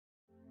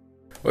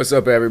What's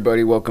up,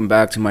 everybody? Welcome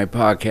back to my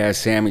podcast,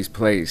 Sammy's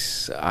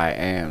Place. I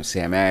am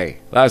Sam A.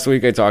 Last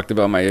week, I talked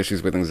about my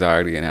issues with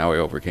anxiety and how I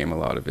overcame a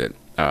lot of it.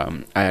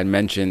 I had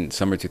mentioned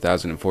summer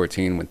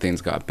 2014 when things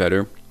got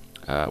better,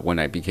 when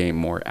I became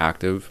more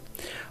active.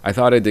 I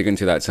thought I'd dig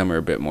into that summer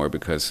a bit more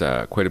because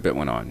quite a bit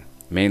went on.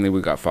 Mainly,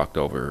 we got fucked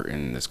over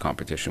in this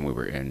competition we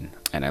were in,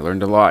 and I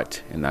learned a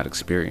lot in that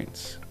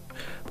experience.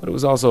 But it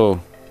was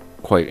also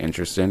quite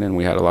interesting, and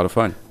we had a lot of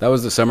fun. That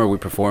was the summer we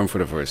performed for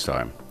the first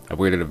time. I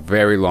waited a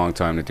very long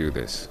time to do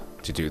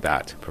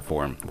that,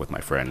 perform with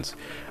my friends,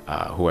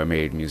 who I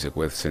made music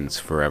with since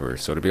forever.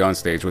 So to be on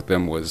stage with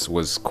them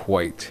was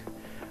quite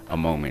a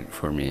moment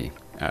for me.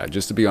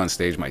 Just to be on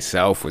stage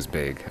myself was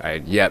big. I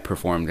had yet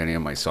performed any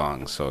of my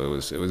songs, so it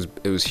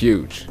was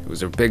huge. It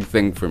was a big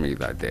thing for me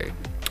that day.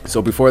 So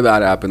before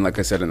that happened, like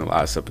I said in the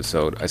last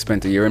episode, I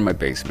spent a year in my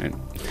basement,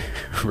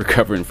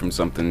 recovering from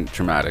something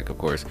traumatic, of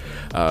course.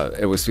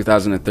 It was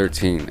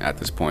 2013 at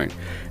this point,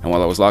 and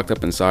while I was locked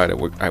up inside,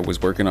 I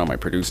was working on my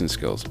producing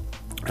skills.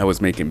 I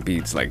was making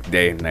beats like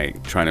day and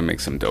night, trying to make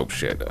some dope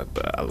shit.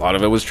 A lot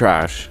of it was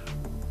trash,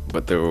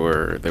 but there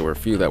were a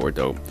few that were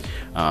dope,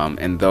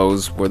 and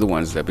those were the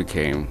ones that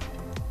became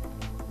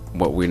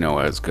what we know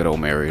as Good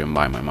Old Mary and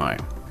By My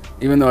Mind.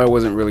 Even though I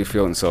wasn't really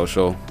feeling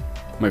social,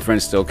 my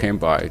friends still came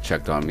by,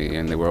 checked on me,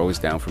 and they were always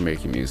down for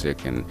making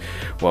music. And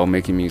while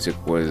making music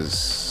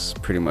was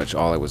pretty much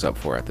all I was up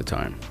for at the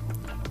time,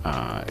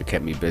 it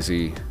kept me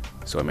busy,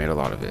 so I made a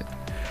lot of it.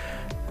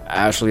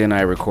 Ashley and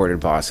I recorded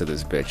Boss of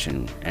This Bitch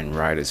and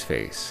Ride His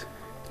Face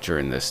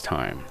during this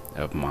time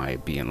of my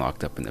being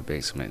locked up in the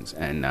basement.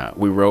 And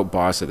we wrote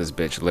Boss of This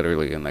Bitch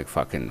literally in like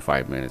fucking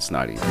 5 minutes,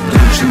 not even.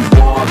 Don't you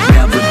walk,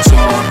 never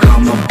talk,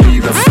 I'ma be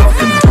the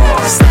fucking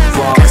boss.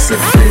 Boss of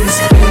this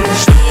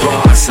bitch,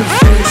 boss of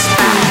this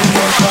bitch.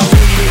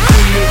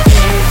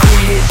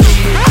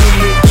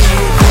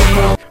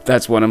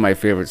 That's one of my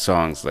favorite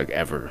songs like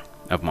ever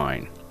of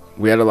mine.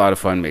 We had a lot of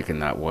fun making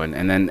that one,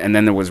 and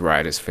then there was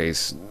Ride His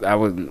Face. That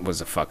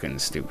was a fucking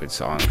stupid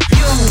song. You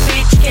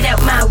bitch, get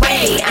out my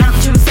way. I'm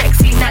too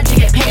sexy not to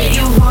get paid.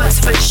 You horse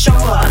for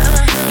sure.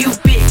 You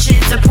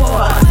bitches are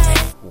poor.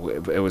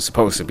 It was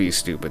supposed to be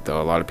stupid,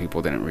 though. A lot of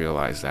people didn't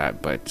realize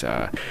that. But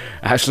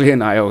Ashley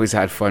and I always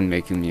had fun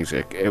making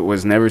music. It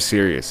was never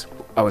serious.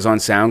 I was on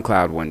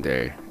SoundCloud one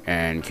day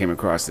and came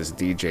across this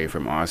DJ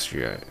from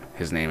Austria.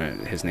 His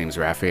name's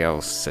Raphael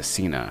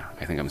Cecina.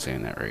 I think I'm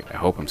saying that right. I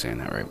hope I'm saying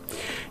that right.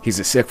 He's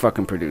a sick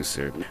fucking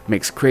producer.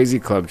 Makes crazy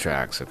club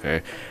tracks,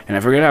 okay? And I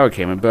forget how it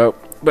came about,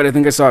 but I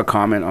think I saw a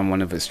comment on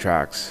one of his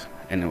tracks,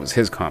 and it was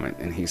his comment,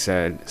 and he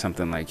said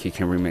something like he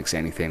can remix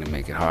anything and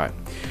make it hot.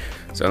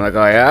 So I'm like,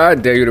 oh yeah, I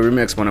dare you to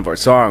remix one of our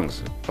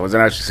songs. I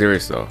wasn't actually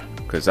serious though,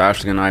 because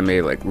Ashley and I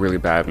made like really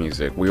bad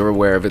music. We were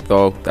aware of it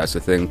though. That's the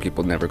thing.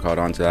 People never caught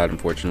on to that,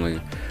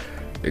 unfortunately.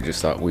 They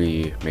just thought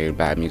we made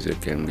bad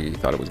music and we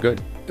thought it was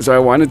good. So I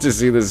wanted to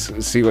see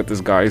what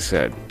this guy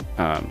said.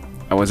 I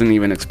wasn't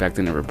even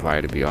expecting a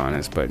reply, to be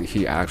honest, but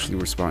he actually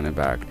responded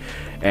back.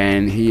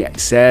 And he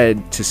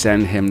said to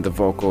send him the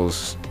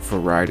vocals for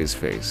Ride His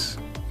Face.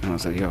 And I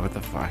was like, yo, what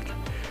the fuck?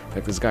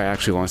 Like, this guy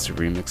actually wants to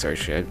remix our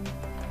shit.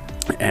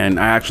 And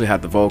I actually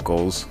had the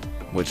vocals,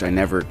 which I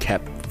never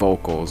kept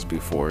vocals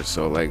before.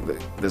 So like,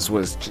 this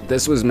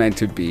was meant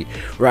to be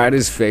Ride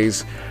His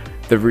Face.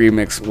 The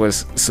remix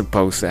was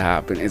supposed to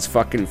happen. It's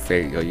fucking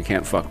fate, yo. You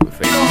can't fuck with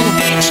fate. You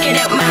bitch, get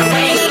out my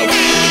way. You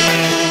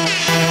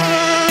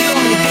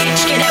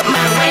bitch, get out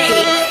my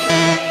way.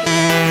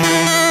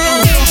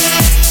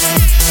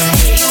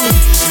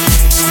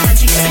 Not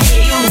to get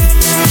paid.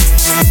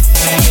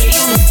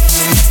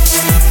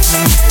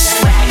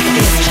 Whack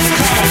this, just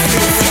class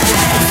this.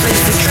 Yeah,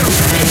 place the truth,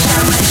 bitch.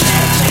 How much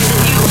chasing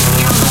you?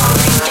 Your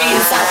hungry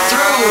days are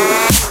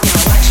through.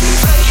 Watch me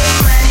fucking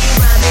money,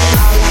 rub it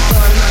all up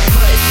on my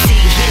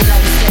pussy. He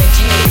loves the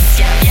taste,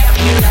 yep,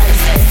 he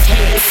loves the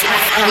taste.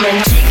 I'm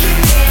a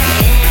chicken in,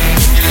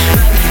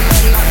 rub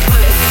him on my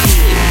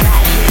pussy. Ride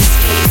his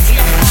face,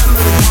 yep,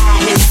 I'ma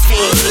ride his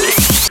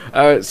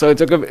face. So it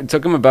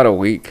took him about a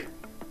week,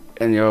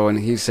 and when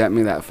he sent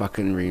me that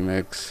fucking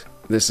remix,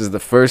 this is the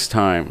first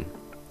time,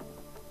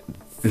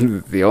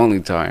 the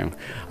only time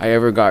I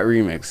ever got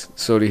remixed.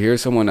 So to hear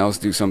someone else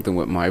do something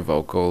with my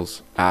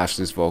vocals,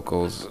 Ashley's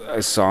vocals,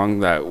 a song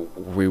that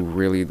we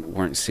really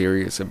weren't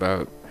serious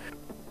about,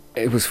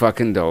 it was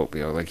fucking dope,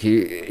 yo. Like,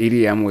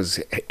 EDM was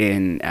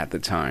in at the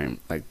time,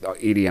 like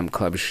EDM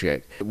club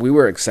shit. We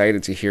were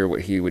excited to hear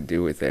what he would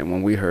do with it, and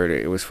when we heard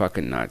it, it was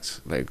fucking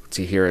nuts. Like,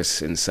 to hear us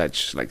in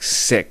such like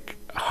sick,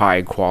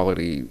 high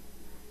quality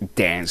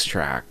dance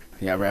track.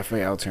 Yeah,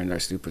 Raphael turned our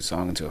stupid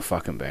song into a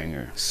fucking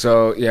banger.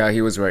 So yeah,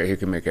 he was right. He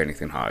could make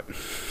anything hot.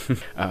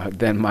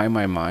 Then My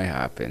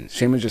happened.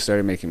 Shayma just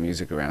started making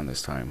music around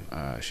this time.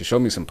 She showed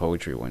me some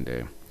poetry one day,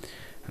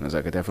 and I was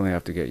like, I definitely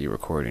have to get you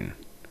recording.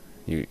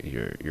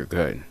 You're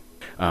good.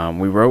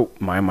 We wrote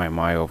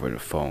My over the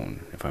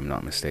phone, if I'm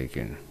not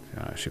mistaken.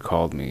 She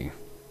called me,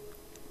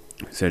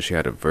 said she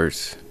had a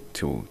verse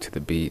to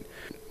the beat.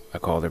 I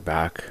called her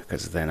back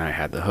because then I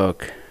had the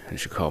hook, and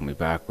she called me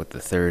back with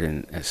the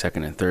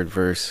second and third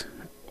verse.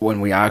 When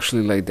we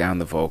actually laid down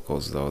the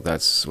vocals, though,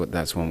 that's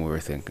when we were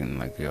thinking,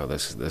 like, yo,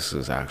 this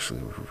is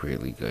actually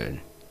really good.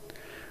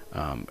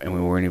 And we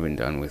weren't even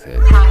done with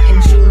it. Hot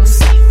and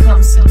juicy,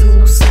 come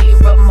seduce me,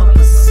 rub my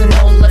pussy,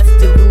 no left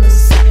it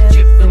loose,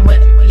 dripping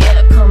wet,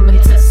 yeah, come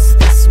and test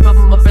this, rub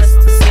my breast,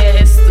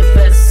 yeah, it's the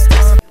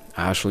best.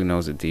 Ashley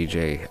knows a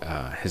DJ,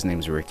 his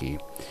name's Ricky,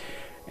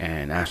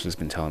 and Ashley's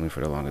been telling me for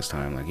the longest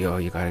time, like, yo,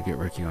 you gotta get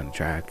Ricky on the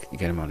track, you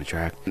get him on the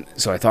track.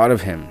 So I thought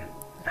of him,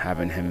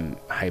 having him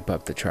hype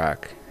up the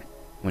track.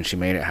 When she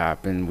made it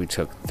happen, we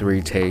took 3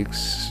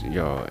 takes,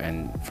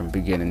 and from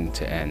beginning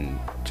to end,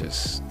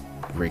 just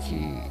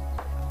Ricky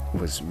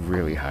was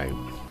really hype.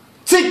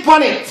 Tick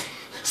on it,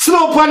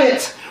 slow on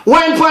it,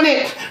 wine on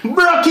it,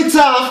 broke it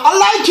off. I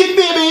like it,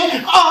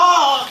 baby.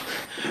 Oh,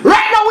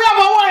 right now we have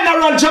a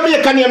wine around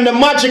Jamaica named the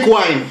Magic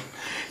Wine.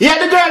 Yeah,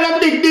 the girl them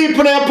dig deep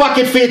in her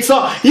pocket feet. So,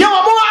 yo,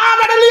 more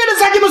honor the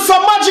ladies and give me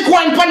some Magic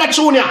Wine, Panda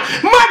Junior.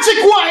 Magic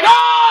Wine.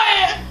 Oh,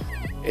 yeah.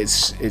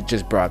 It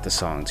just brought the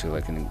song to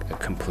like a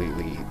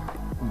completely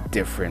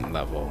different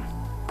level.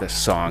 The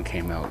song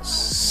came out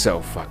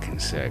so fucking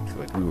sick.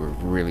 Like, we were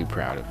really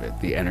proud of it.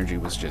 The energy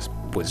was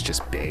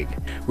just big.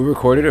 We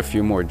recorded a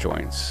few more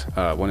joints.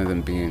 One of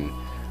them being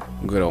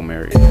Good Old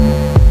Mary.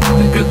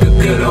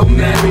 Good old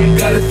Mary,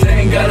 got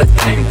a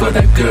thing for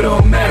that good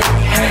old Mary.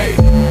 Hey,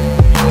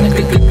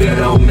 good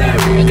old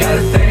Mary, got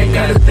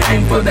a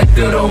thing for that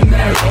good old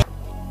Mary.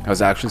 I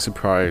was actually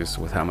surprised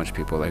with how much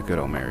people like Good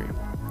Old Mary.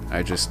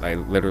 I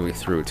literally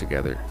threw it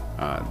together.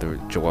 The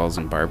Joel's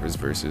and Barbara's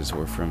verses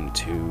were from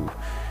 2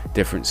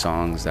 different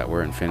songs that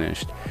weren't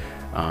finished.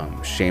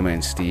 Shayma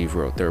and Steve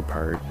wrote their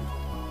part.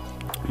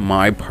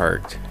 My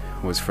part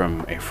was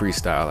from a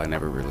freestyle I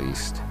never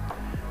released.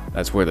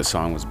 That's where the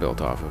song was built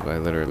off of. I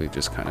literally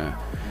just kind of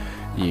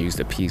used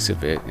a piece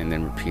of it and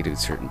then repeated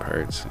certain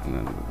parts, and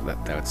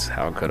then that's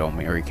how Good Old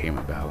Mary came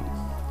about.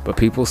 But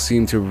people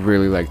seem to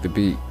really like the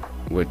beat,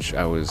 which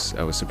I was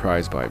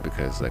surprised by,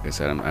 because, like I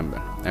said,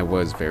 I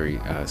was very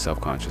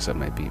self-conscious of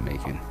my beat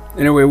making.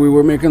 Anyway, we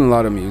were making a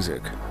lot of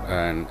music,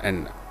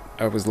 and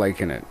I was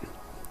liking it,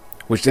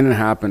 which didn't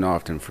happen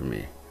often for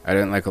me. I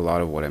didn't like a lot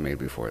of what I made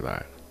before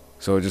that,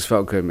 so it just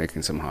felt good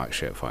making some hot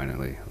shit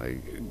finally.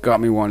 Like, it got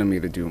me wanting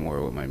me to do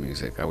more with my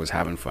music. I was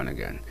having fun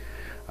again.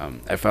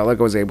 I felt like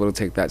I was able to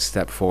take that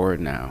step forward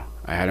now.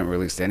 I hadn't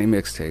released any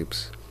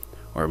mixtapes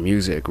or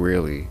music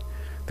really.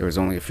 There was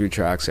only a few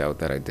tracks out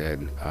that I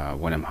did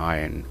when I'm high,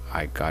 and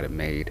I got it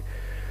made.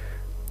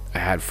 I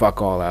had fuck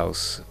all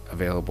else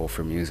available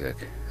for music,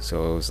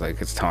 so it was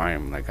like, it's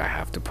time. Like, I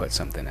have to put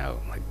something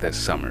out, like this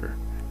summer.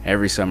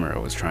 Every summer I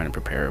was trying to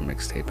prepare a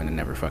mixtape, and it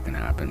never fucking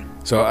happened.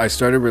 So I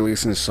started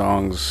releasing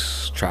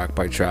songs track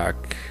by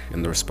track,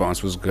 and the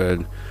response was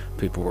good.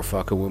 People were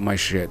fucking with my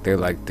shit. They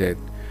liked it.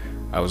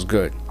 I was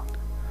good.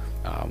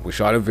 We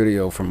shot a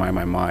video for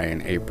My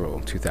in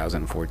April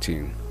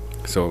 2014.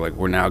 So, like,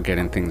 we're now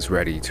getting things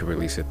ready to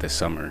release it this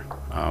summer.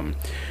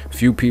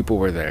 Few people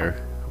were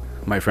there.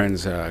 My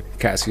friends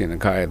Cassie and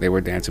Nakaya, they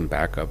were dancing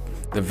backup.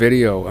 The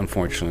video,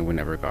 unfortunately, we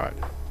never got.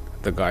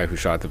 The guy who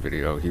shot the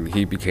video,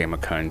 he became a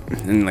cunt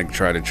and, like,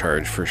 tried to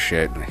charge for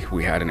shit.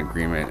 We had an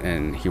agreement,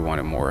 and he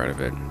wanted more out of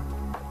it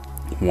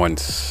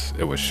once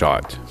it was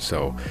shot.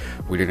 So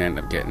we didn't end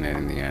up getting it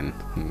in the end,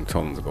 and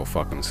told him to go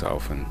fuck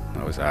himself, and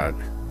that was that.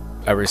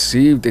 I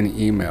received an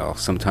email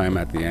sometime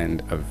at the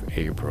end of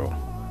April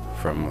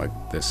from, like,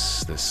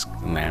 this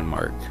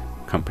landmark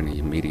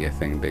company media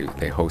thing.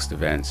 They host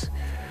events.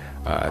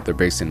 They're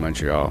based in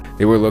Montreal.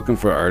 They were looking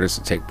for artists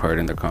to take part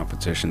in the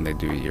competition they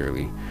do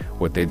yearly.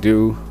 What they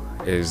do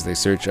is they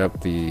search up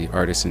the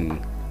artists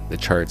in the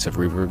charts of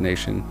Reverb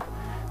Nation,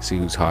 see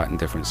who's hot in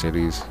different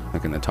cities,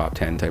 like in the top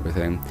 10 type of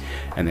thing,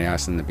 and they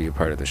ask them to be a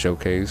part of the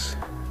showcase.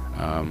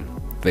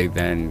 They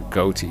then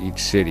go to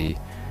each city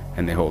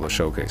and they hold a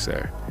showcase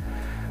there.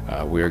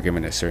 We are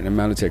given a certain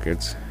amount of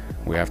tickets.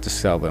 We have to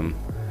sell them,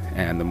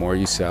 and the more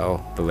you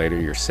sell, the later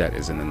your set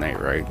is in the night,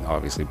 right?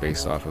 Obviously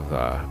based off of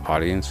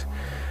audience.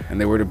 And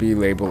there were to be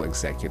label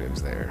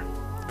executives there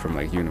from,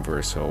 like,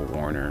 Universal,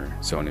 Warner,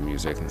 Sony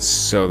Music, and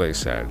so they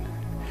said.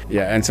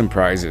 Yeah, and some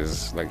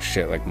prizes, like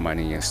shit like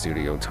money and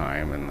studio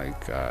time, and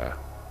like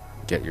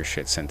get your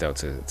shit sent out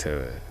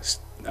to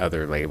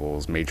other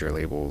labels, major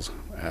labels.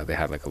 They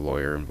had like a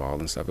lawyer involved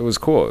and stuff. It was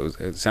cool.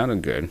 It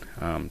sounded good.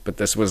 But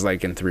this was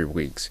like in 3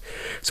 weeks.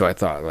 So I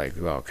thought, like,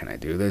 well, can I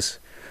do this?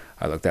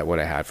 I looked at what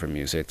I had for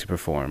music to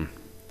perform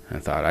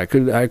and thought I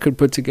could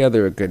put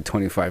together a good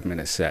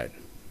 25-minute set.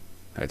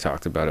 I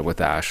talked about it with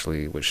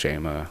Ashley, with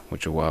Shayma,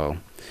 with Joel.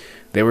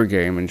 They were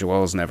game, and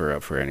Joel's never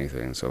up for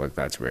anything, so, like,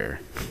 that's rare.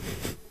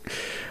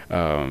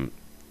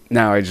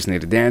 Now I just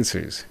needed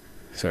dancers.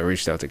 So I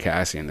reached out to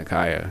Cassie and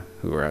Nakaya,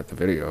 who were at the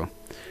video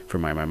for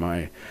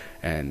My,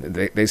 and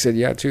they said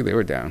yeah too. They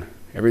were down.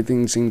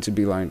 Everything seemed to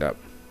be lined up.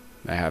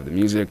 I have the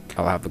music,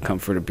 I'll have the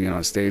comfort of being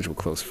on stage with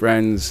close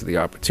friends, the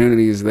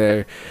opportunity is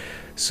there,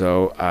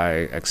 so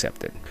I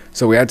accepted.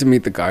 So we had to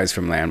meet the guys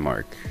from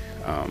Landmark.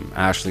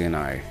 Ashley and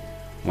I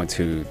went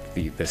to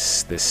the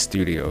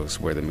studios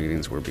where the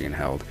meetings were being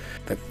held.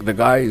 The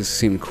guys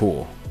seemed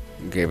cool.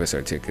 gave us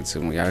our tickets,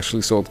 and we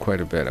actually sold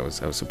quite a bit. I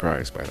was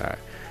surprised by that,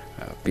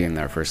 being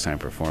our first time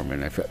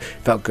performing. I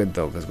felt good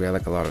though, because we had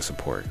like a lot of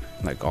support,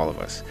 like all of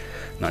us,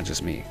 not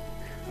just me.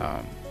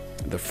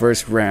 The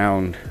first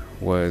round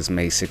was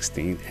May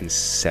 16th and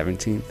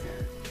 17th.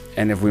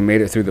 And if we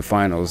made it through the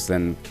finals,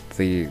 then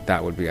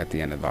that would be at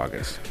the end of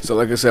August. So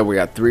like I said, we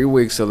had 3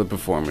 weeks of the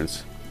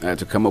performance. I had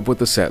to come up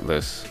with a set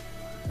list,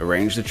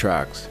 arrange the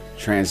tracks,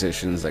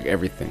 transitions, like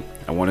everything.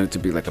 I wanted it to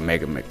be like a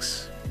mega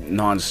mix,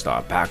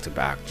 non-stop, back to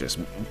back, just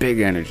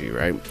big energy,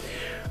 right?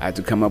 I had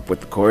to come up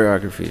with the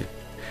choreography.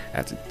 I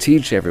had to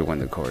teach everyone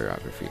the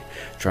choreography.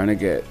 Trying to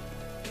get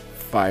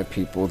 5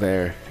 people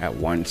there at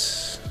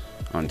once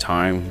on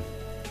time,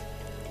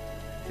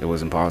 it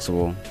was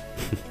impossible.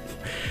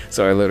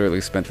 So I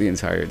literally spent the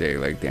entire day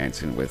like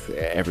dancing with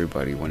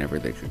everybody whenever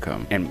they could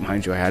come. And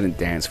mind you, I hadn't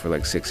danced for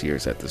like 6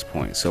 years at this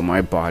point, so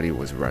my body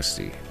was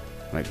rusty.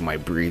 Like my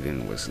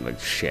breathing was like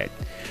shit.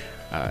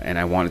 And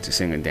I wanted to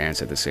sing and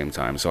dance at the same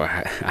time, so I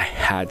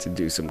had to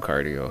do some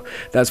cardio.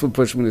 That's what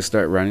pushed me to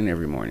start running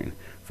every morning.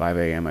 5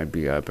 a.m. I'd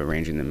be up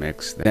arranging the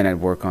mix. Then I'd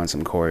work on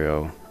some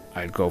choreo.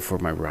 I'd go for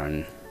my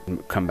run,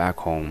 come back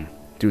home,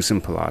 do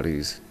some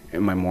Pilates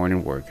in my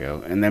morning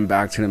workout, and then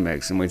back to the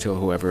mix and wait till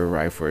whoever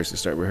arrived first to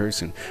start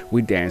rehearsing.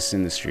 We danced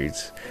in the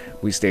streets.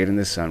 We stayed in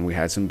the sun. We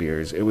had some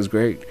beers. It was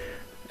great.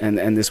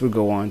 And this would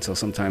go on till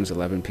sometimes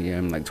 11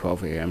 p.m., like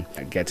 12 a.m.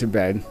 I'd get to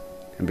bed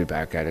and be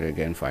back at it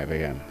again 5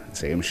 a.m.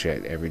 Same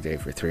shit every day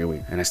for 3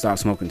 weeks. And I stopped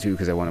smoking too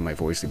because I wanted my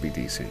voice to be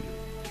decent,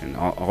 and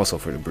also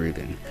for the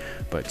breathing.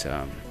 But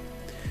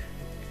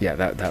yeah,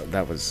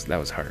 that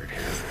was hard.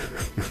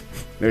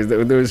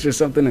 There was just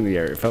something in the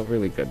air. It felt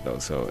really good though,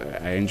 so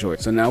I enjoyed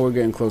it. So now we're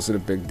getting close to the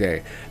big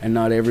day, and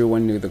not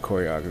everyone knew the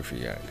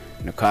choreography yet.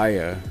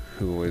 Nakaya,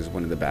 who was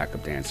one of the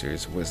backup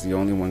dancers, was the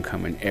only one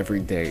coming every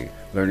day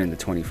learning the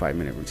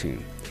 25-minute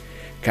routine.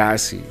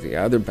 Cassie, the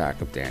other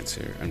backup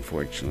dancer,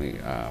 unfortunately,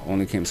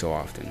 only came so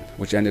often,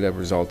 which ended up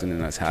resulting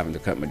in us having to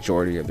cut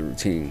majority of the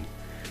routine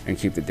and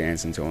keep the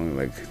dancing to only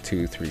like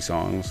 2-3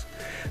 songs.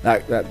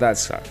 That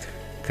sucked,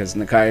 because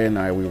Nakaya and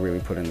I, we really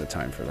put in the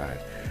time for that.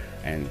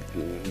 And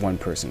one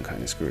person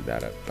kind of screwed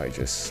that up by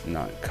just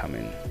not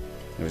coming.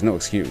 There was no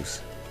excuse,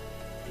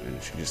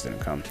 and she just didn't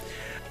come.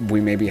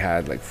 We maybe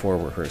had like 4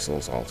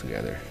 rehearsals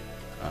altogether.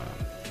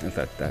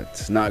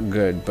 That's not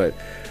good, but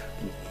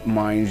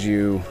mind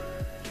you,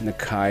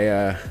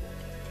 Nakaya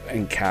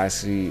and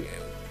Cassie,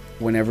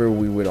 whenever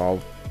we would all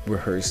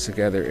rehearse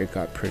together, it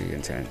got pretty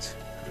intense.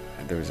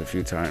 There was a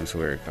few times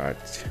where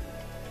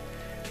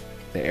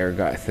the air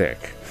got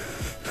thick.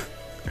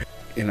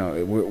 You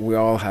know, we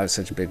all have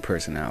such big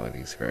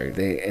personalities, right?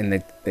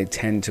 They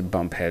tend to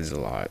bump heads a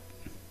lot.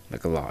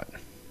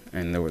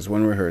 And there was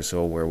one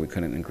rehearsal where we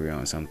couldn't agree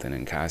on something,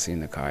 and Cassie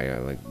and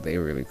Nakaya, like, they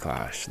really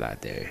clashed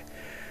that day.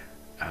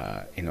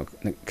 You know,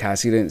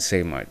 Cassie didn't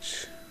say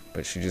much,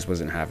 but she just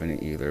wasn't having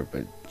it either,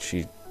 but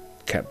she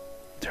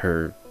kept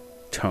her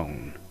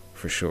tone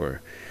for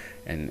sure.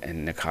 And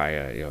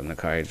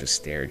Nakaya just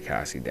stared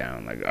Cassie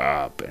down, like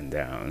up and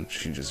down.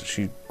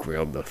 She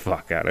grilled the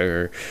fuck out of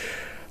her.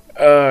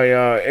 Oh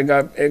yeah,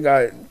 it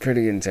got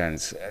pretty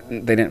intense.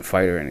 They didn't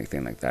fight or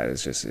anything like that.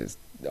 It's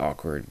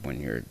awkward when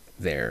you're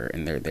there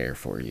and they're there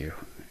for you.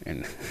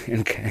 And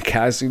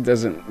Cassie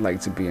doesn't like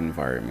to be in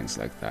environments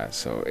like that,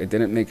 so it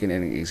didn't make it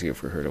any easier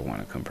for her to want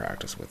to come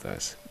practice with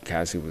us.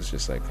 Cassie was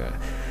just like a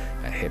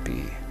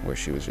hippie, where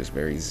she was just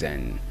very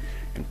zen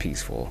and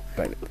peaceful.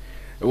 But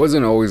it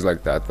wasn't always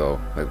like that though.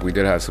 Like, we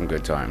did have some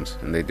good times,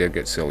 and they did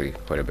get silly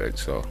quite a bit.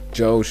 So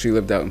Jo, she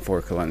lived out in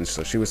Fort Collins,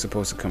 so she was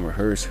supposed to come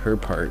rehearse her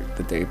part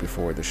the day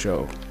before the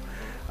show,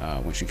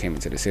 when she came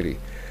into the city.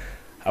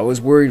 I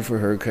was worried for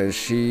her because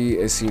she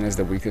is seen as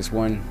the weakest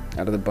one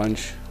out of the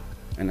bunch,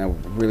 and I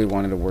really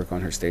wanted to work on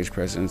her stage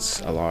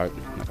presence a lot.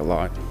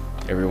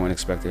 Everyone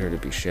expected her to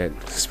be shit,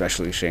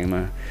 especially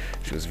Shayma.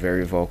 She was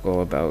very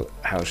vocal about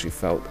how she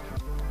felt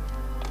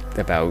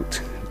about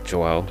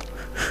Joelle.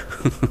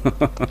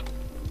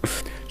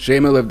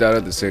 Shayma lived out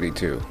of the city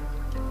too,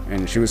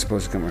 and she was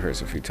supposed to come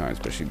rehearse a few times,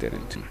 but she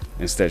didn't.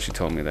 Instead, she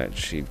told me that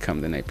she'd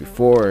come the night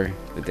before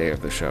the day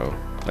of the show,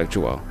 like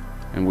Joelle,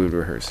 and we would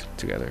rehearse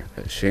together.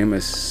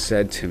 Shayma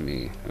said to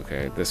me,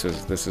 okay, this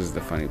is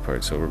the funny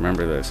part, so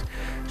remember this.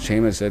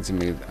 Shayma said to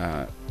me,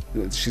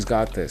 she's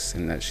got this,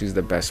 and that she's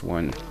the best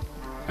one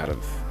out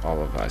of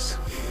all of us.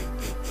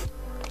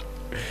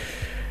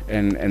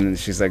 and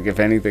she's like, if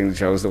anything,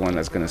 Joe's the one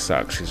that's gonna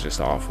suck. She's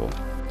just awful.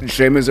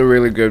 Shayma's a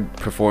really good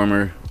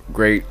performer,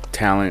 great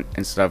talent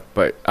and stuff,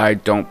 but I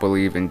don't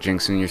believe in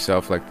jinxing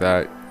yourself like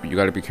that. You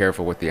gotta be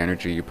careful with the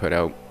energy you put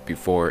out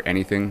before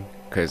anything,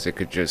 because it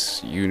could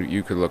just,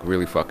 you could look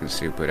really fucking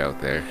stupid out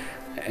there.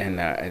 And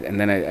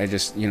then I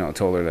just,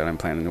 told her that I'm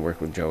planning to work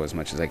with Jo as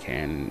much as I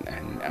can,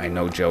 and I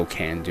know Jo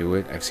can do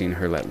it. I've seen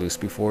her let loose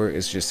before.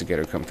 It's just to get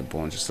her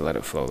comfortable and just to let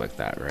it flow like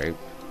that, right?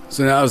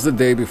 So now it's the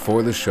day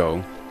before the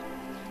show.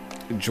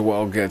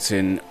 Joelle gets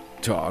in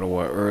to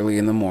Ottawa early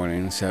in the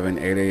morning,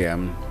 7-8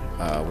 a.m.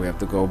 We have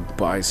to go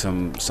buy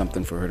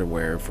something for her to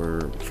wear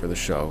for the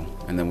show,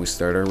 and then we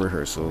start our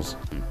rehearsals.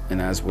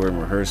 And as we're in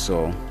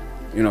rehearsal,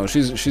 you know,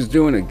 she's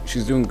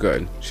doing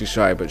good. She's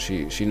shy, but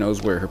she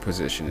knows where her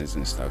position is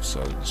and stuff.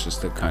 So it's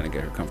just to kind of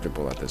get her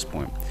comfortable at this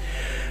point.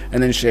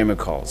 And then Shayma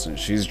calls, and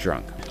she's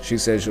drunk. She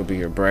says she'll be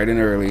here bright and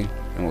early,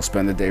 and we'll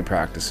spend the day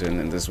practicing.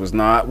 And this was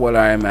not what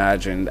I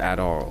imagined at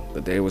all.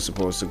 The day was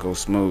supposed to go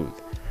smooth.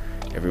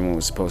 Everyone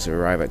was supposed to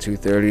arrive at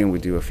 2:30, and we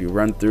do a few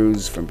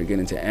run-throughs from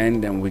beginning to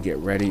end, and we get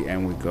ready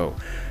and we go.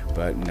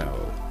 But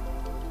no,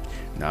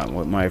 not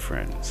with my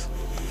friends.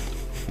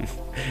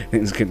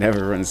 Things could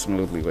never run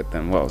smoothly with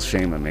them. Well,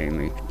 Shayma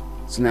mainly.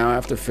 So now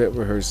after fit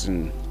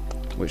rehearsing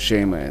with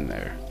Shayma in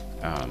there,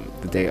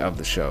 the day of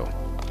the show,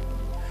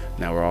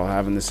 now we're all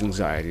having this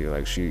anxiety,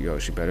 like she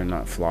better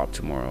not flop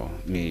tomorrow.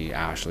 Me,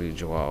 Ashley,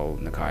 Joelle,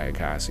 Nakaya,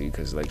 Cassie,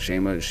 because like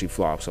Shayma, she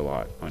flops a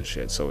lot on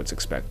shit, so it's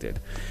expected.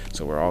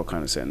 So we're all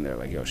kind of sitting there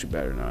like, yo, she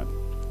better not.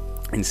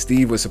 And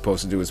Steve was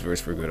supposed to do his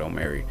verse for Good Old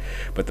Mary,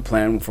 but the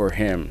plan for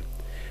him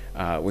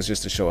was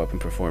just to show up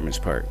and perform his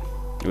part.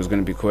 It was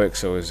going to be quick,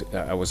 so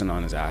I wasn't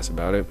on his ass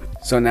about it.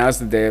 So now's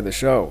the day of the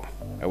show.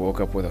 I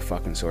woke up with a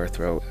fucking sore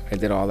throat. I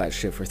did all that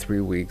shit for 3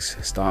 weeks,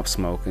 stopped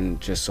smoking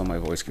just so my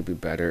voice could be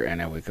better,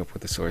 and I wake up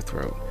with a sore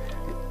throat.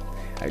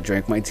 I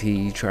drank my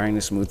tea, trying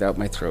to smooth out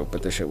my throat,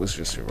 but the shit was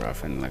just too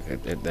rough, and like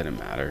it didn't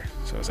matter.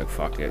 So I was like,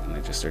 fuck it, and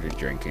I just started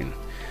drinking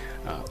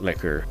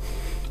liquor.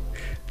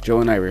 Joe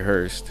and I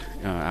rehearsed.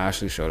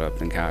 Ashley showed up,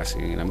 then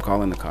Cassie, and I'm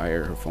calling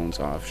Nakaya, her phone's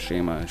off.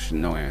 Shayma,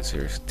 no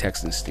answer.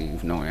 Texting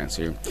Steve, no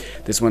answer.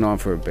 This went on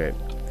for a bit,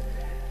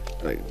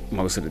 like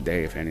most of the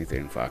day, if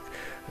anything. Fuck.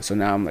 So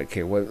now I'm like,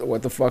 okay,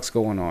 what the fuck's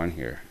going on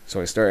here?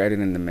 So I start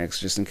editing the mix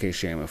just in case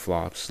Shayma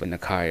flops. Like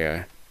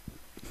Nakaya,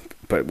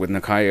 but with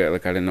Nakaya,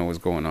 like I didn't know what was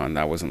going on.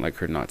 That wasn't like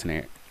her not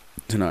to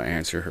not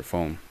answer her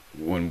phone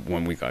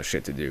when we got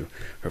shit to do.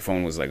 Her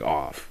phone was like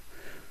off.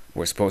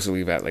 We're supposed to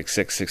leave at like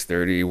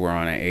 6:30. We're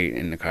on at 8,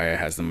 and Nakaya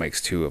has the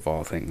mics too, of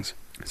all things.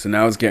 So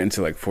now it's getting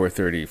to like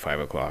 4:30, 5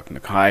 o'clock.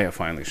 Nakaya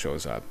finally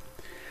shows up.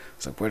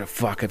 It's like, where the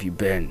fuck have you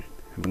been?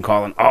 I've been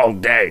calling all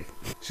day.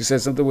 She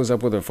said something was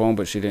up with her phone,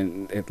 but she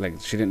didn't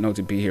know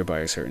to be here by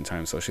a certain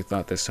time, so she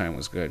thought this time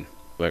was good.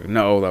 Like,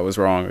 no, that was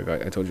wrong.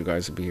 I told you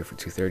guys to be here for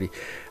 2:30.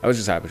 I was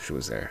just happy she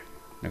was there.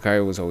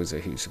 Nakaya was always a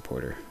huge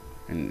supporter,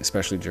 and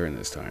especially during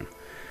this time.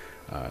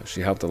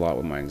 She helped a lot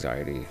with my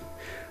anxiety.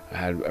 I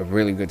had a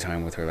really good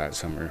time with her that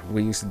summer.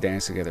 We used to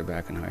dance together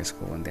back in high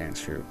school and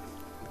dance troupe.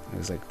 It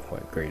was like,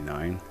 grade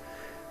 9?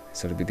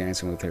 So to be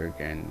dancing with her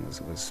again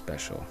was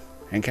special.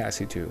 And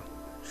Cassie too.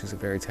 She's a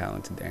very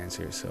talented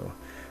dancer, so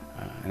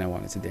and I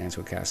wanted to dance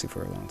with Cassie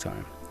for a long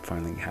time.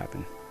 Finally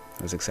happened.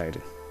 I was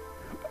excited.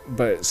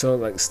 But so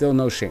like still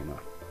no Shayma.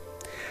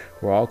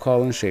 We're all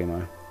calling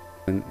Shayma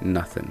and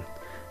nothing.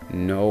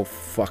 No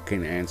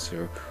fucking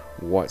answer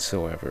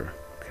whatsoever.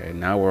 Okay,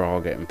 now we're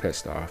all getting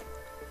pissed off.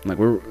 Like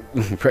we're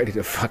ready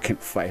to fucking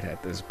fight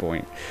at this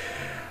point.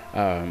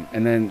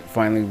 And then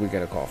finally we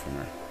get a call from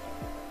her.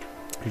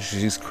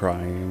 She's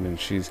crying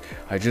and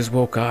I just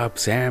woke up,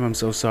 Sam, I'm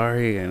so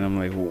sorry. And I'm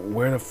like,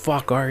 where the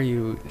fuck are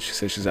you? And she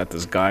says she's at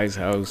this guy's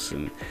house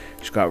and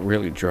she got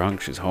really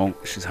drunk. She's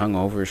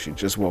hungover. She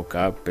just woke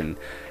up and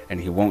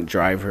he won't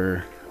drive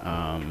her.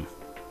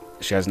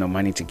 She has no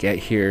money to get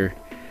here.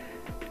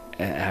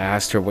 And I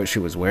asked her what she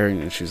was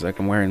wearing, and she's like,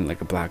 I'm wearing like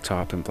a black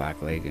top and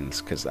black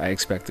leggings, because I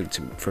expected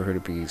for her to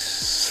be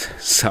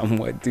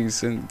somewhat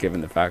decent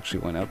given the fact she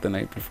went out the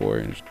night before.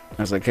 And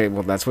I was like, hey,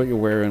 well, that's what you're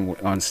wearing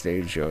on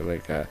stage, yo.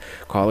 Like,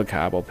 call a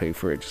cab, I'll pay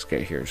for it, just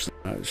get here.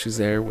 She's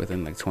there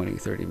within like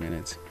 20-30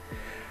 minutes,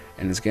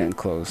 and it's getting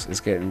close.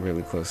 It's getting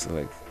really close to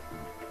like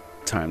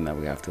time that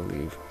we have to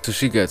leave. So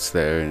she gets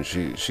there and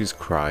she's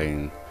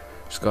crying.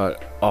 She's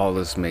got all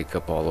this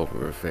makeup all over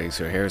her face.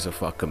 Her hair's a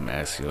fucking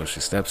mess, yo.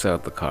 She steps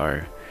out the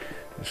car.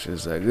 And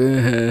she's like,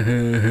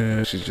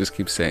 she just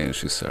keeps saying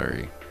she's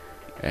sorry.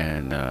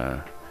 And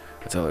I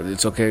tell her,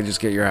 it's okay,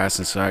 just get your ass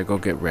inside. Go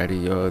get ready,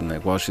 yo. And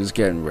like while she's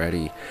getting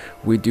ready,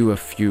 we do a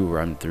few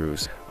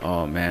run-throughs.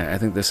 Oh, man, I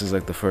think this is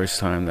like the first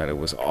time that it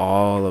was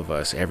all of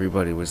us.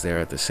 Everybody was there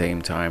at the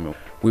same time.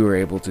 We were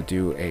able to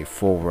do a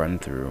full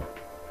run-through.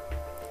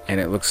 And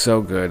it looked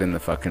so good in the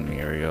fucking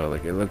mirror, yo.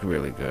 Like, it looked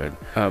really good.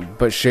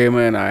 But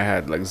Shayma and I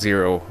had, like,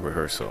 0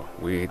 rehearsal.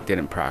 We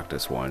didn't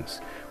practice once,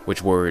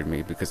 which worried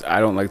me because I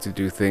don't like to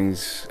do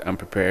things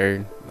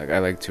unprepared. Like, I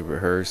like to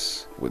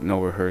rehearse. With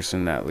no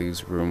rehearsing, that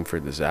leaves room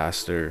for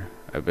disaster.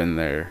 I've been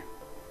there.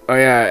 Oh,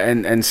 yeah,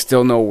 and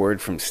still no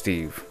word from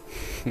Steve.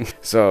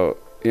 So,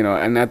 you know,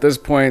 and at this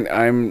point,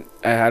 I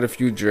had a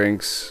few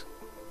drinks.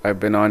 I've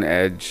been on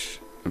edge.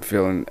 I'm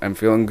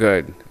feeling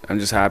good. I'm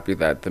just happy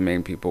that the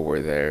main people were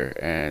there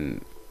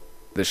and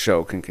the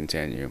show can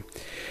continue.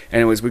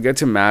 Anyways, we get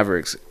to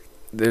Mavericks.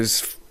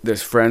 There's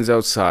friends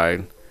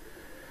outside,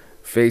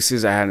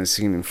 faces I hadn't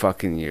seen in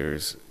fucking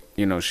years.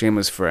 You know,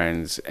 Shayma's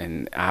friends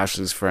and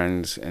Ashley's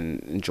friends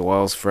and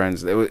Joelle's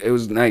friends. It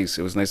was nice.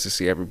 It was nice to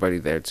see everybody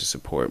there to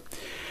support.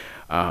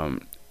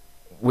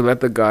 We let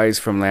the guys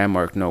from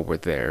Landmark know we're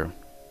there.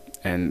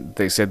 And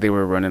they said they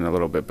were running a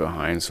little bit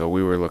behind, so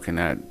we were looking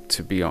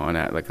to be on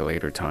at like a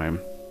later time.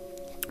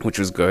 which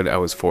was good. I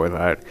was for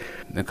that.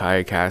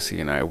 Nakai, Cassie,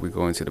 and I, we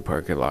go into the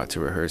parking lot to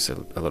rehearse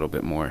a little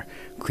bit more,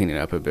 clean it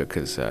up a bit,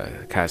 because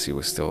Cassie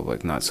was still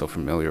like not so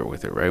familiar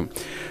with it, right?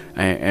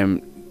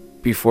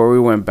 And before we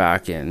went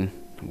back in,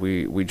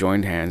 we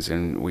joined hands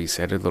and we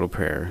said a little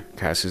prayer.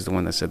 Cassie's the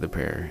one that said the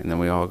prayer, and then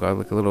we all got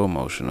like a little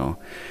emotional.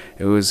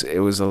 It was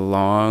a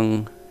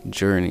long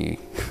journey,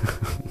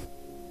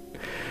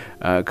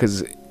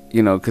 because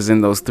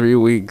in those 3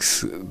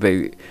 weeks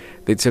they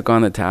took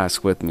on the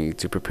task with me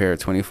to prepare a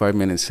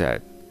 25-minute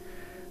set.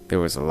 There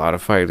was a lot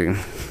of fighting,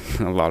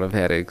 a lot of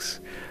headaches,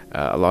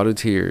 a lot of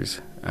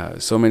tears,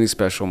 so many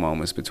special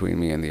moments between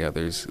me and the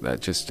others that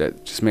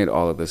just made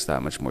all of this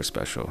that much more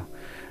special.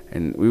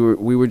 And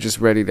we were just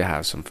ready to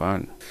have some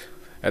fun.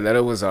 And then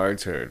it was our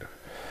turn.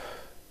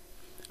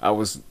 I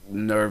was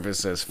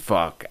nervous as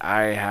fuck.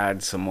 I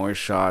had some more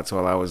shots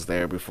while I was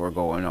there before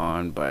going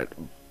on, but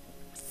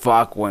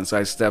fuck, once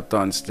I stepped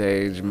on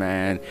stage,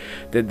 man,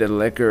 did the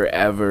liquor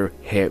ever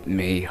hit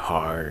me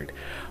hard.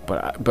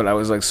 But I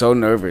was like so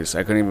nervous,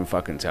 I couldn't even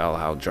fucking tell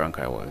how drunk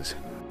I was.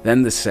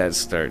 Then the set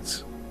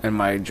starts, and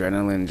my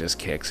adrenaline just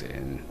kicks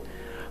in.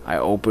 I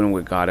open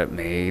with Got It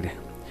Made.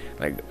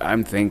 Like,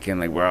 I'm thinking,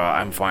 like, bro,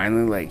 I'm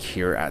finally, like,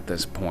 here at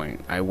this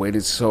point. I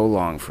waited so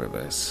long for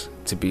this,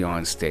 to be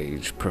on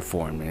stage,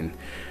 performing,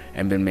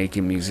 and been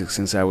making music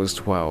since I was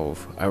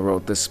 12. I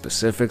wrote this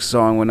specific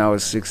song when I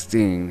was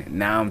 16.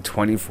 Now I'm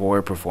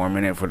 24,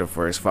 performing it for the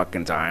first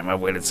fucking time. I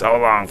waited so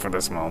long for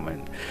this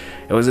moment.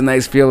 It was a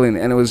nice feeling,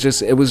 and it was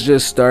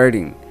just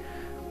starting.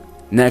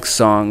 Next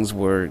songs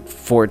were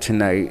For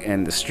Tonight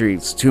and The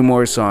Streets. 2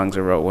 more songs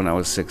I wrote when I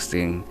was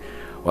 16.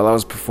 While I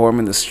was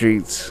performing The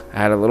Streets, I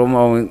had a little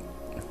moment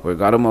where it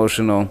got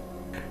emotional,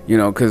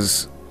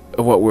 because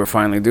of what we're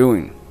finally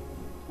doing.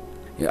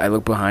 I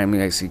look behind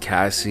me, I see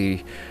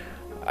Cassie,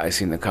 I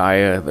see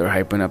Nakaya, they're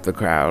hyping up the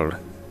crowd.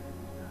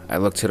 I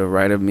look to the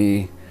right of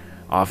me,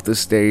 off the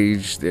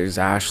stage, there's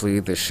Ashley,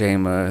 there's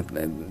Shema,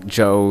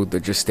 Joe, they're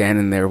just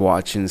standing there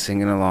watching,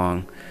 singing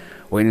along,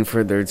 waiting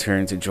for their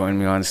turn to join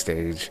me on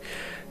stage.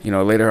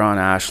 Later on,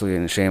 Ashley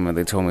and Shema,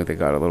 they told me they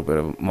got a little bit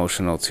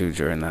emotional too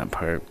during that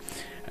part.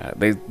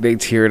 They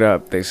teared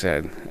up, they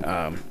said.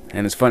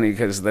 And it's funny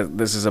because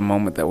this is a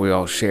moment that we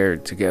all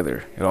shared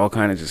together. It all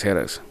kind of just hit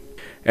us.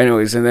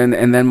 Anyways, and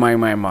then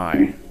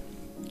my.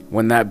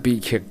 When that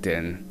beat kicked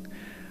in,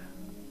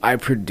 I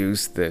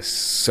produced this.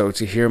 So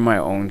to hear my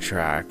own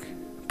track,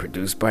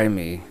 produced by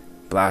me,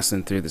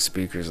 blasting through the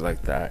speakers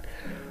like that,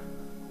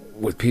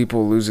 with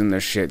people losing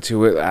their shit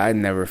to it, I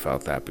never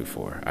felt that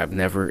before. I've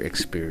never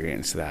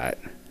experienced that.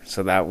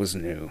 So that was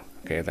new.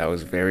 Okay, that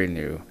was very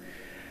new.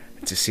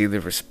 To see the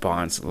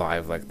response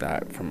live like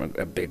that from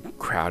a big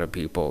crowd of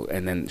people,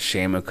 and then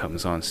Shema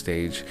comes on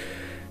stage,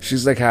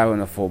 she's like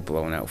having a full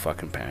blown out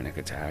fucking panic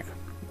attack.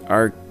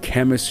 Our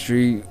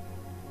chemistry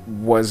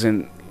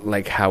wasn't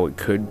like how it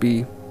could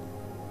be.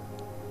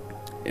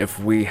 If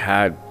we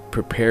had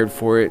prepared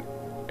for it,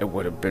 it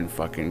would have been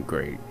fucking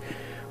great.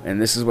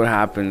 And this is what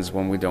happens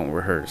when we don't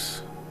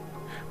rehearse.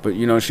 But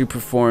she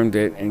performed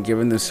it, and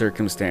given the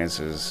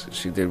circumstances,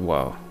 she did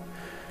well.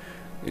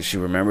 She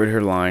remembered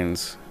her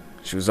lines.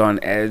 She was on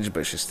edge,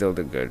 but she still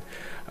did good.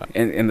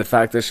 And the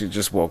fact that she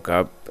just woke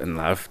up and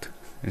left,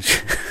 and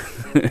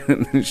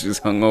she's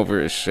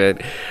hungover as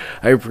shit,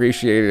 I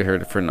appreciated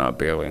her for not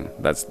bailing.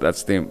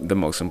 That's the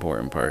most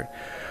important part.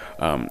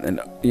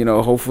 And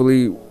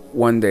hopefully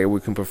one day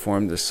we can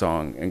perform this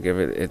song and give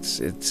it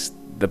it's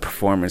the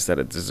performance that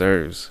it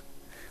deserves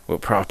with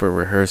proper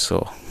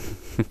rehearsal.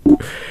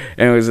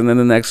 Anyways, and then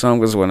the next song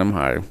was When I'm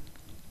High.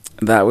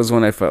 That was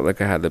when I felt like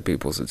I had the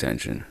people's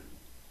attention.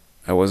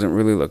 I wasn't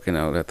really looking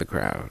out at the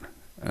crowd.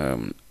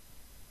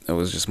 I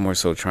was just more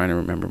so trying to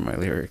remember my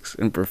lyrics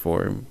and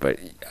perform, but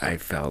I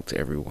felt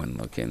everyone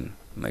looking.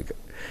 Like,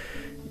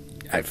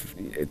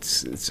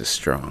 it's a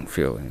strong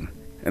feeling.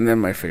 And then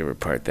my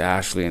favorite part, the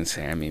Ashley and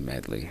Sammy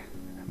medley.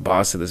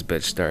 Boss of This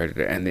Bitch started,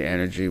 and the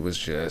energy was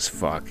just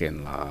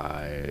fucking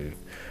live.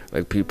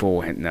 Like, people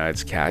went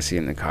nuts. Cassie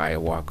and Nakaya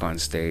walk on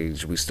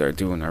stage. We start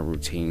doing our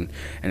routine,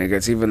 and it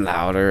gets even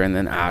louder, and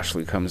then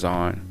Ashley comes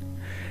on.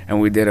 And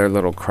we did our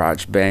little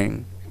crotch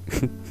bang.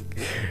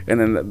 And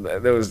then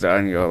that was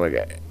done,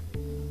 like,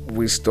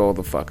 we stole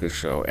the fucking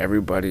show.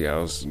 Everybody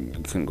else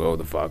can go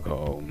the fuck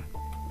home.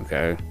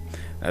 Okay?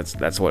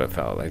 That's what it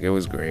felt like. It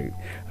was great.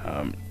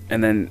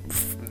 And then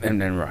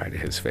Ride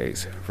His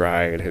Face.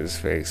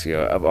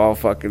 Of all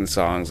fucking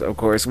songs, of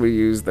course we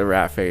used the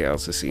Raphael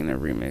Cecina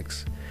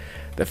remix.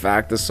 The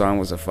fact the song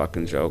was a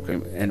fucking joke,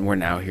 and we're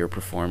now here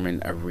performing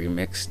a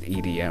remixed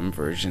EDM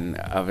version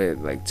of it,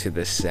 like, to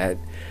the set,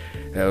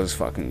 that was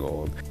fucking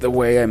gold. The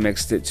way I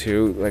mixed it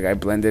too, like, I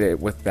blended it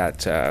with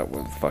that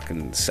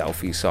fucking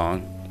Selfie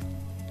song.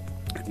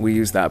 We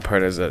used that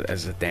part as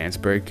a dance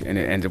break, and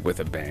it ended with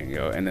a bang,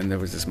 and then there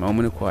was this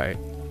moment of quiet.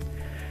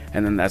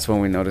 And then that's when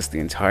we noticed the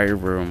entire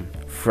room,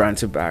 front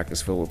to back,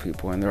 is filled with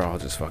people, and they're all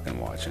just fucking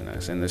watching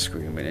us, and they're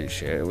screaming and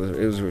shit. It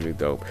was really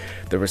dope.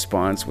 The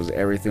response was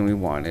everything we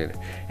wanted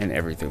and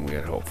everything we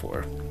had hoped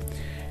for.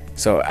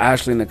 So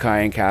Ashley,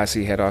 Nakai, and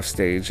Cassie head off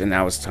stage, and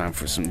now it's time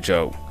for some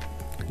Joe.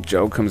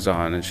 Joe comes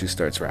on and she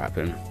starts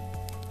rapping.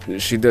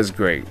 She does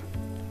great.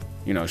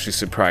 You know, she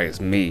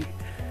surprised me.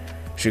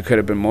 She could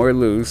have been more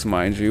loose,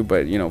 mind you,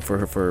 but you know, for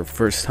her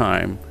first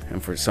time,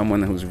 and for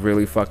someone who's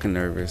really fucking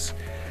nervous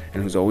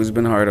and who's always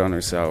been hard on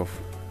herself,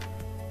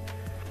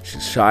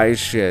 she's shy as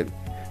shit.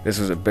 This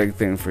was a big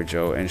thing for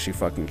Joe, and she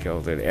fucking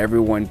killed it.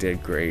 Everyone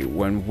did great.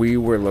 When we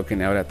were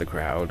looking out at the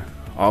crowd,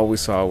 all we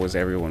saw was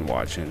everyone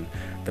watching.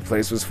 The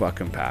place was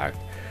fucking packed.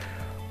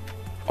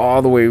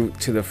 All the way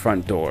to the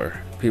front door.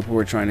 People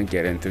were trying to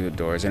get in through the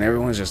doors, and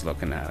everyone's just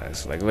looking at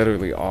us. Like,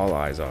 literally all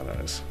eyes on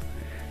us.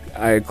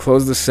 I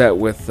closed the set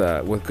with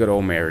good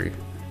old Mary.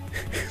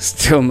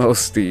 Still no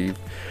Steve.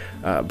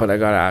 But I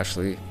got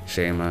Ashley,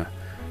 Shayma,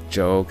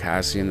 Joe,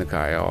 Cassie, and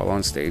Nakaya all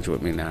on stage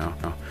with me now.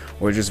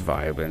 We're just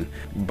vibing.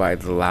 By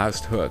the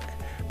last hook,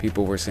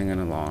 people were singing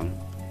along.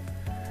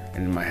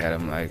 And in my head,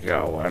 I'm like,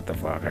 yo, what the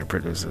fuck? I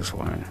produced this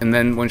one. And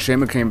then when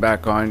Shayma came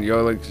back on,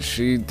 like,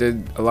 she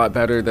did a lot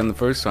better than the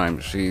first time.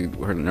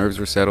 Her nerves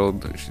were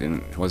settled. She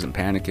wasn't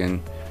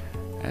panicking.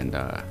 And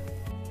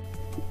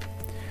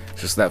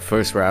just that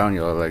first round,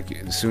 like,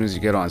 as soon as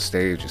you get on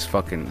stage, just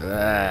fucking,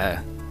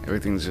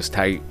 everything's just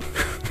tight.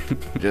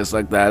 Just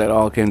like that, it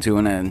all came to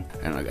an end.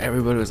 And like,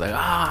 everybody was like,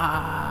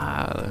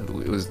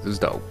 it was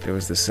dope. There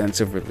was this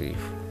sense of relief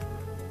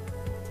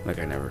like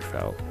I never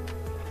felt.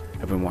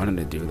 I've been wanting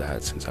to do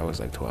that since I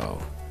was like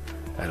 12.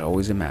 I'd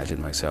always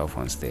imagined myself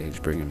on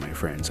stage bringing my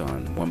friends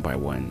on one by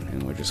one,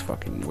 and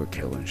we're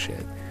killing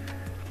shit.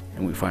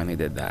 And we finally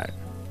did that.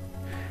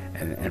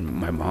 And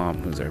my mom,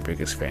 who's our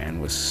biggest fan,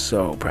 was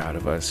so proud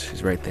of us.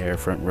 She's right there,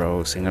 front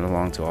row, singing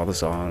along to all the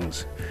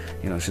songs.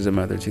 You know, she's a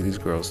mother to these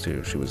girls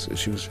too. She was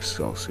just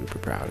so super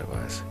proud of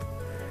us.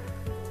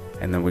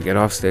 And then we get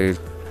off stage,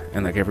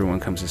 and like, everyone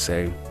comes to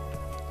say,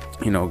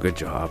 you know, good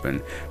job.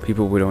 And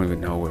people we don't even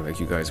know were like,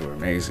 you guys were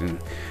amazing.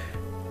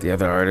 The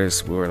other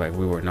artists, we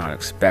were not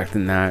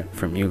expecting that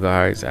from you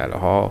guys at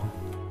all.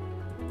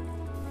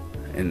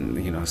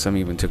 And you know, some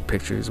even took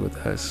pictures with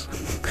us.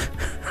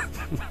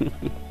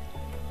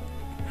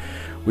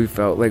 We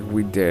felt like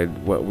we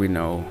did what we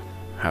know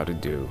how to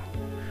do.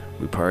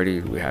 We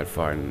partied, we had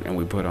fun, and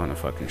we put on a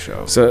fucking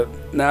show. So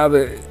now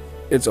that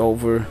it's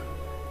over,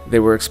 they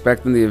were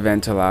expecting the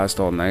event to last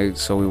all night,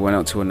 so we went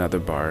out to another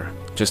bar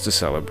just to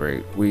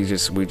celebrate. We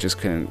just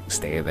couldn't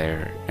stay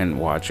there and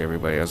watch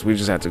everybody else. We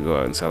just had to go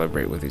out and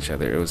celebrate with each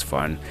other. It was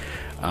fun.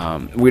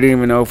 We didn't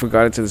even know if we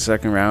got into the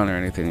second round or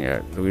anything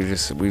yet. We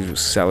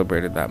just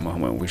celebrated that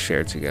moment we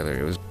shared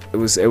together.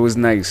 It was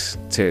nice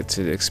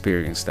to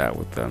experience that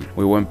with them.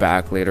 We went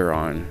back later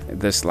on.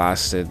 This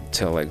lasted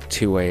till like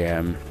 2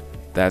 a.m.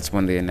 That's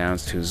when they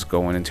announced who's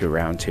going into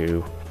round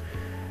 2,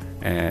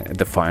 and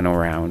the final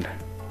round.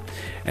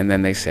 And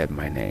then they said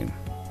my name.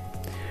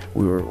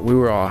 We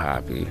were all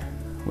happy.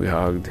 We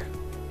hugged.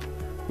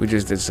 We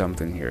just did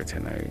something here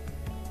tonight.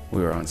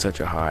 We were on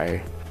such a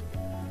high,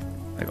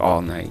 like,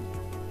 all night.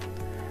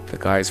 The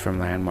guys from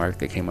Landmark,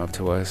 they came up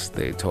to us.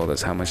 They told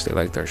us how much they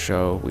liked our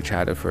show. We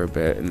chatted for a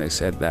bit, and they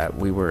said that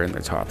we were in the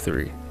top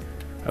 3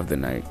 of the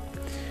night,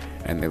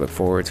 and they look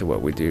forward to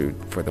what we do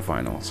for the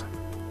finals.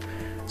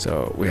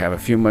 So we have a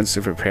few months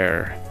to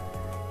prepare.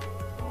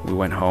 We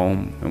went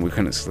home and we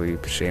couldn't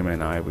sleep. Shayma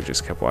and I, we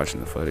just kept watching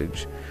the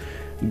footage.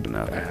 And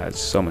I had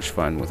so much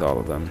fun with all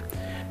of them,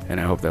 and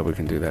I hope that we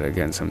can do that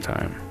again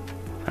sometime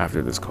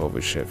after this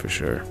COVID shit, for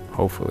sure,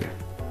 hopefully.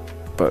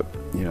 But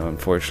you know,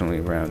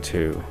 unfortunately, round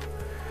 2,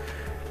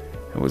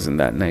 it wasn't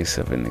that nice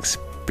of an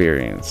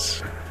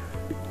experience.